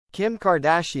Kim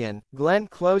Kardashian,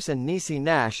 Close and Niecy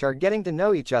Nash are getting to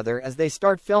know each other as they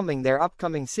start filming their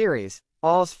upcoming series,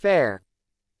 All's Fair.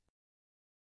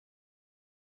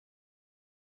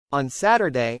 On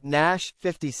Saturday, Nash,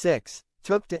 56,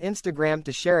 took to Instagram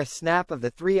to share a snap of the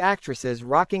three actresses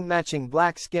rocking matching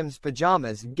black Skims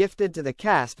pajamas gifted to the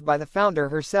cast by the founder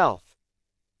herself.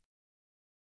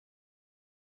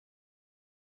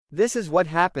 "This is what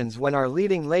happens when our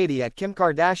leading lady at Kim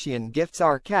Kardashian gifts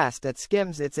our cast at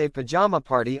Skims. It's a pajama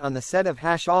party on the set of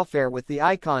All Fair with the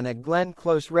icon at Glenn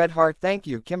Close. Red heart. Thank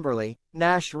you, Kimberly,"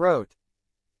 Nash wrote.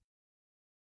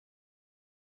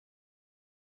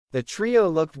 The trio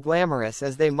looked glamorous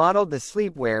as they modeled the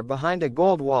sleepwear behind a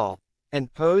gold wall,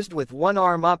 and posed with one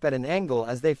arm up at an angle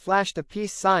as they flashed a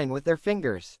peace sign with their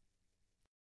fingers.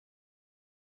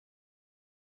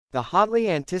 The hotly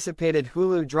anticipated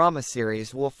Hulu drama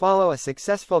series will follow a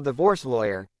successful divorce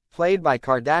lawyer, played by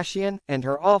Kardashian, and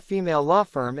her all-female law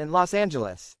firm in Los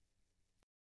Angeles.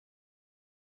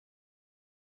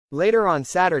 Later on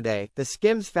Saturday, the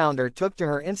Skims founder took to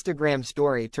her Instagram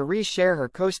story to re-share her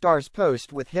co-star's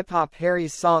post with hip-hop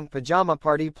Harry's song Pajama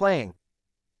Party playing.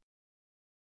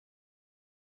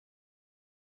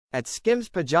 At Skims'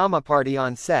 pajama party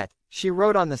on set, she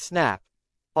wrote on the snap,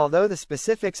 "Although the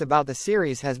specifics about the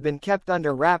series has been kept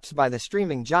under wraps by the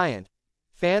streaming giant,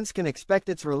 fans can expect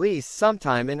its release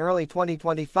sometime in early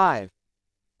 2025.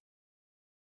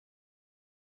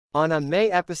 On a May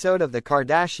episode of The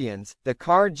Kardashians, the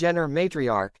Kar-Jenner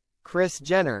matriarch, Kris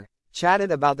Jenner,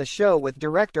 chatted about the show with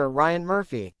director Ryan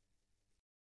Murphy.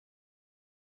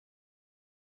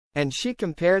 And she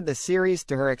compared the series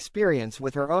to her experience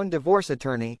with her own divorce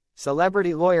attorney,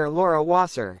 celebrity lawyer Laura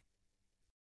Wasser.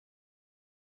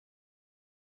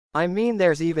 "I mean,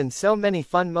 there's even so many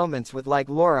fun moments with like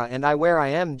Laura and I where I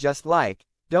am just like,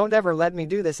 don't ever let me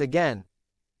do this again,"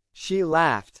 she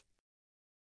laughed.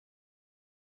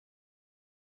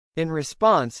 In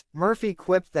response, Murphy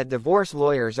quipped that divorce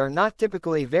lawyers are not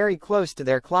typically very close to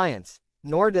their clients,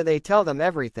 nor do they tell them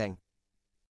everything.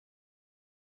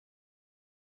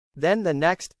 Then the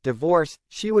next divorce,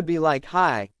 she would be like,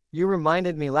 "Hi, you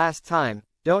reminded me last time,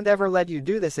 don't ever let you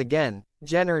do this again,"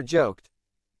 Jenner joked.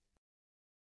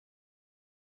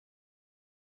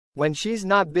 When she's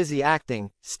not busy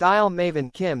acting, style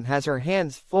maven Kim has her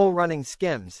hands full running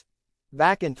Skims.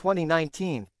 Back in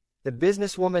 2019, the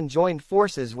businesswoman joined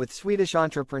forces with Swedish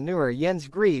entrepreneur Jens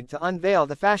Greed to unveil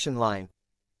the fashion line.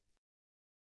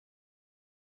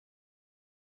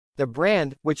 The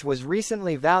brand, which was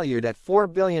recently valued at $4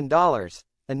 billion,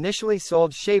 initially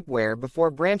sold shapewear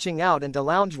before branching out into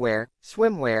loungewear,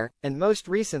 swimwear, and most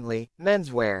recently,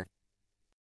 menswear.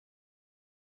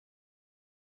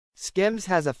 Skims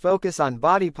has a focus on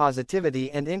body positivity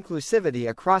and inclusivity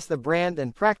across the brand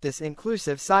and practice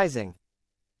inclusive sizing.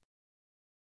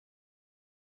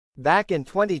 Back in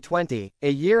 2020,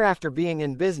 a year after being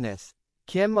in business,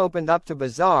 Kim opened up to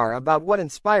Bazaar about what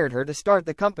inspired her to start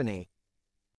the company.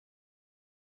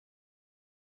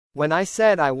 "When I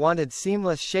said I wanted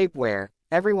seamless shapewear,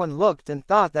 everyone looked and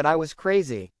thought that I was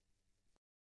crazy.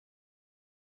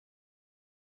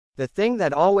 The thing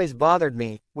that always bothered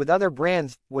me, with other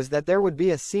brands, was that there would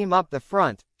be a seam up the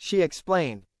front," she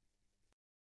explained.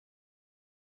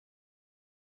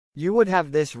 "You would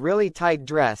have this really tight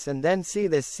dress and then see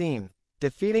this seam,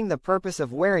 defeating the purpose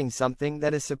of wearing something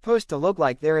that is supposed to look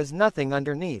like there is nothing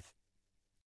underneath.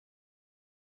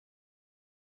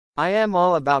 I am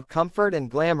all about comfort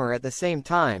and glamour at the same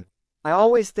time. I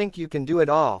always think you can do it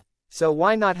all, so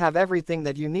why not have everything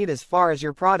that you need as far as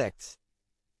your products?"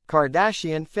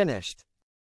 Kardashian finished.